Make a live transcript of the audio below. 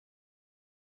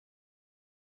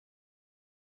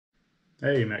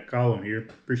Hey, Matt Collum here.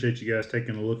 Appreciate you guys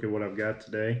taking a look at what I've got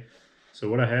today. So,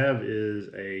 what I have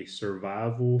is a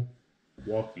survival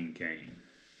walking cane.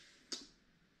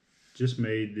 Just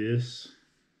made this.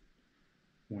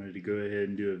 Wanted to go ahead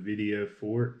and do a video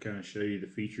for it, kind of show you the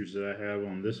features that I have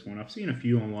on this one. I've seen a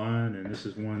few online, and this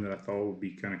is one that I thought would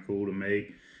be kind of cool to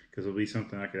make because it'll be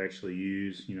something I could actually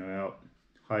use, out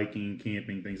hiking,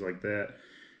 camping, things like that.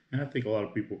 And I think a lot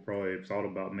of people probably have thought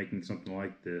about making something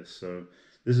like this. So,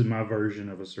 this is my version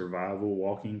of a survival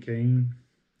walking cane.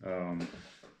 Um,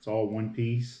 it's all one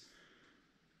piece.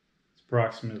 It's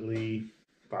approximately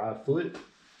 5 foot.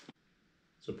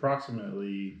 It's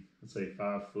approximately, let's say,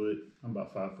 5 foot. I'm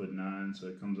about 5'9", so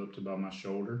it comes up to about my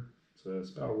shoulder. So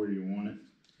that's about where you want it.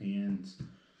 Hands,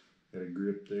 got a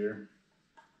grip there.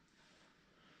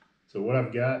 So what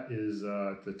I've got is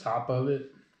at the top of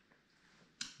it,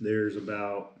 there's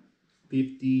about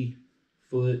 50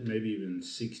 foot, maybe even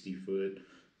 60 foot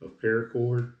of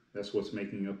paracord. That's what's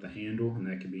making up the handle, and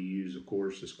that can be used, of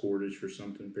course, as cordage for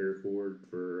something, paracord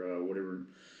for whatever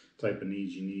type of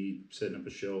needs you need, setting up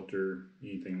a shelter,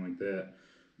 anything like that.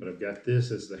 But I've got this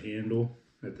as the handle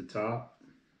at the top.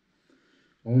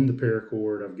 On the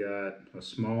paracord, I've got a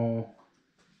small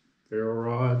ferro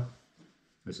rod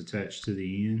that's attached to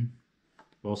the end.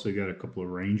 I've also got a couple of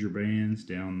Ranger bands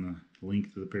down the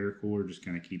length of the paracord, just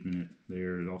kind of keeping it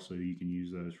there. And also, you can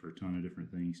use those for a ton of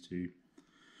different things too.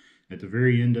 At the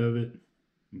very end of it,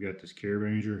 we've got this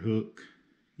carabiner hook.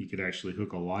 You could actually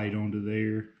hook a light onto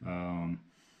there.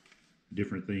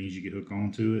 Different things you could hook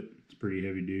onto it. It's pretty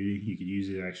heavy duty. You could use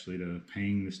it actually to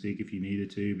hang the stick if you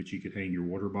needed to, but you could hang your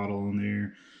water bottle on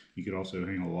there. You could also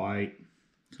hang a light.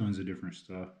 Tons of different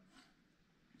stuff.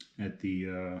 At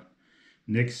the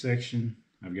next section,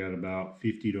 I've got about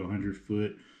 50 to 100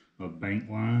 foot of bank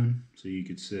line. So you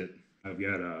could set, I've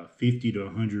got a 50 to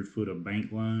 100 foot of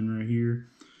bank line right here,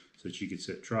 so that you could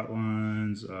set trot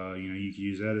lines. You could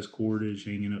use that as cordage,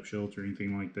 hanging up shelter,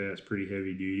 anything like that. It's pretty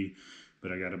heavy duty,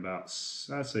 but I got about,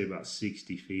 I'd say about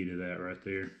 60 feet of that right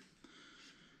there.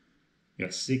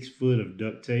 Got 6 foot of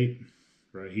duct tape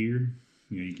right here.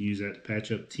 You can use that to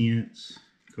patch up tents,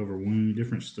 cover wound,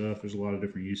 different stuff. There's a lot of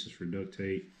different uses for duct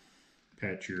tape.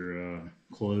 Patch your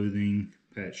clothing,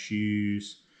 patch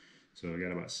shoes. So I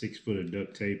got about 6 foot of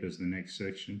duct tape as the next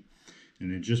section.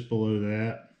 And then just below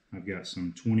that, I've got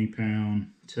some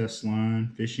 20-pound test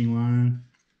line, fishing line.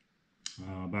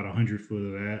 About 100 foot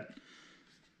of that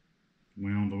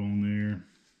wound on there.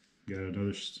 Got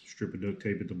another strip of duct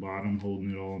tape at the bottom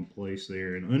holding it all in place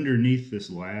there. And underneath this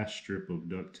last strip of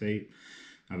duct tape,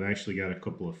 I've actually got a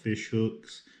couple of fish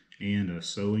hooks and a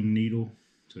sewing needle.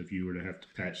 So if you were to have to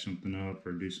patch something up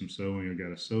or do some sewing, I've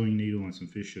got a sewing needle and some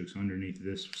fish hooks underneath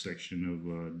this section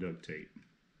of duct tape.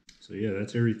 So yeah,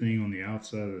 that's everything on the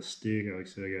outside of the stick. Like I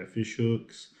said, I got fish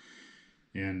hooks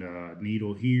and a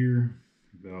needle here,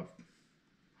 about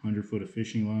 100 foot of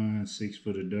fishing line, 6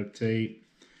 foot of duct tape.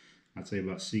 I'd say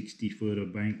about 60 foot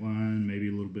of bank line, maybe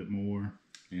a little bit more,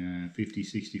 and 50,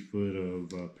 60 foot of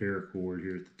paracord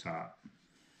here at the top.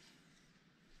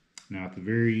 Now at the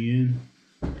very end,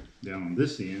 down on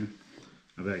this end,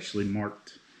 I've actually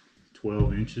marked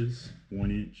 12 inches,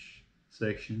 1-inch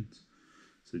sections,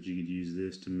 so that you could use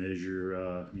this to measure,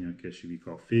 in case you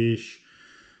caught fish,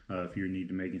 if you need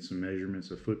to making some measurements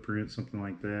of footprints, something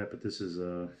like that. But this is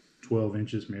 12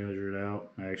 inches measured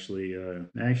out. I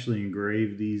actually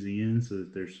engraved these in so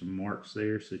that there's some marks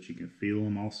there so that you can feel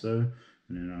them also.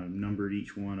 And then I numbered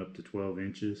each one up to 12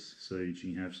 inches so that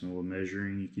you can have some little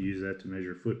measuring. You can use that to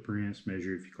measure footprints,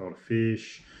 measure if you caught a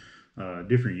fish,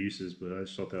 different uses, but I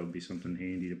just thought that would be something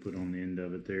handy to put on the end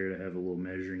of it there to have a little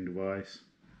measuring device.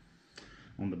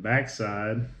 On the back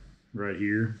side, right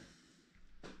here,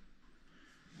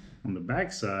 on the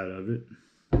back side of it,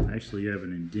 I actually have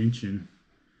an indention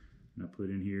I put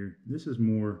in here. This is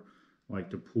more like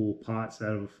to pull pots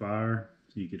out of a fire,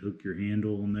 so you could hook your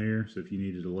handle on there. So if you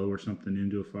needed to lower something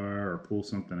into a fire or pull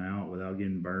something out without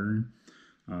getting burned,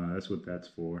 that's what that's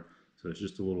for. So it's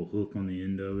just a little hook on the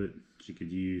end of it that you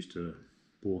could use to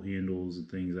pull handles and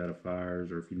things out of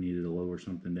fires, or if you needed to lower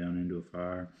something down into a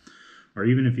fire. Or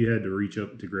even if you had to reach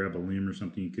up to grab a limb or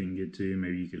something you couldn't get to,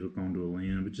 maybe you could hook onto a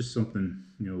limb, but just something,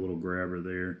 a little grabber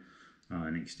there,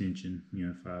 an extension,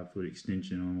 5-foot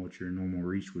extension on what your normal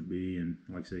reach would be. And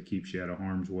like I said, it keeps you out of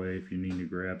harm's way if you need to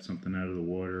grab something out of the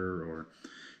water or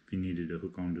if you needed to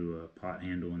hook onto a pot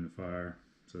handle in the fire.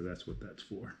 So that's what that's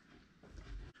for.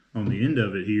 On the end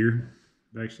of it here,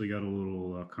 I've actually got a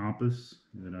little compass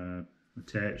that I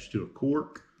attached to a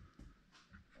cork.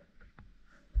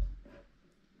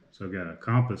 So I've got a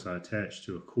compass I attached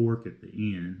to a cork at the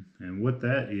end, and what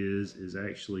that is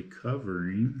actually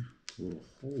covering a little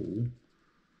hole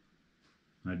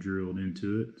I drilled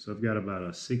into it. So I've got about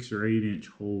a 6 or 8 inch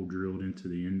hole drilled into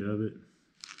the end of it.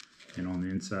 And on the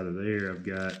inside of there, I've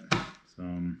got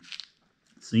some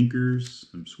sinkers,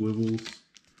 some swivels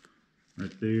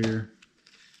right there.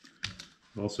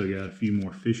 I've also got a few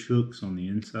more fish hooks on the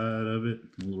inside of it,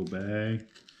 a little bag.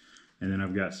 And then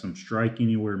I've got some Strike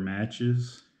Anywhere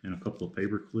matches and a couple of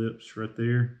paper clips right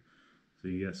there. So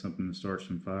you got something to start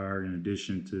some fire in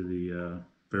addition to the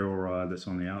ferrule rod that's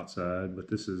on the outside. But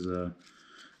this is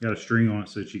got a string on it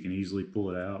so that you can easily pull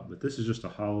it out. But this is just a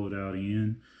hollowed out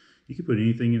end. You could put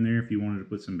anything in there if you wanted to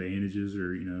put some bandages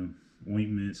or, you know,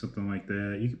 ointment, something like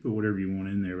that. You could put whatever you want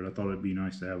in there, but I thought it'd be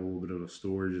nice to have a little bit of a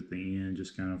storage at the end,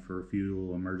 just kind of for a few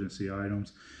little emergency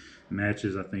items.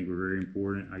 Matches I think were very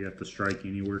important. I got the Strike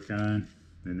Anywhere kind,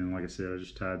 and then like I said, I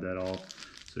just tied that off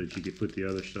so that you could put the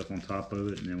other stuff on top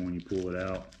of it, and then when you pull it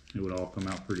out, it would all come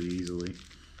out pretty easily.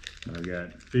 I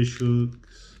got fish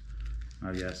hooks,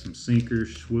 I got some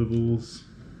sinkers, swivels,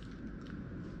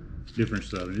 different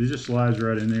stuff. And it just slides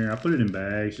right in there. I put it in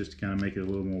bags just to kind of make it a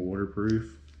little more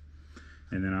waterproof.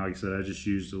 And then like I said, I just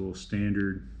used a little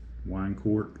standard wine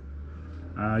cork.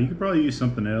 You could probably use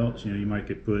something else. You know, you might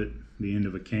could put the end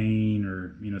of a cane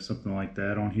or, you know, something like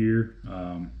that on here.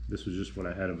 This was just what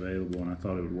I had available, and I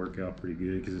thought it would work out pretty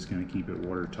good because it's going to keep it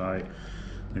watertight.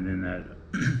 And then that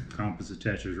compass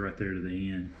attaches right there to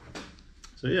the end.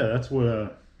 So yeah, that's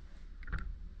what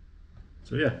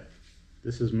so yeah,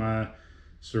 this is my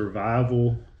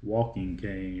survival walking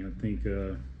cane. I think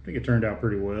it turned out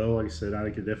pretty well. Like I said, I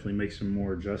could definitely make some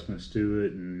more adjustments to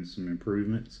it and some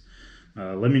improvements.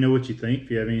 Let me know what you think,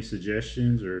 if you have any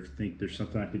suggestions, or if you think there's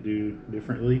something I could do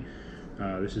differently.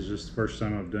 This is just the first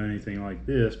time I've done anything like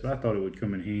this, but I thought it would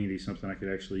come in handy, something I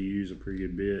could actually use a pretty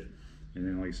good bit. And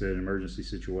then like I said, in an emergency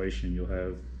situation, you'll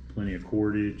have plenty of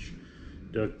cordage,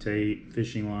 duct tape,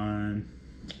 fishing line,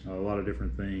 a lot of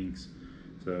different things.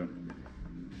 So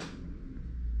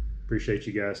appreciate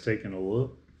you guys taking a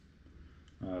look.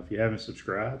 If you haven't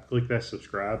subscribed, click that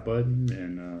subscribe button,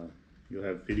 and you'll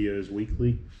have videos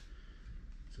weekly.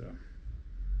 So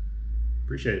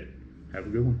appreciate it. Have a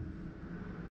good one.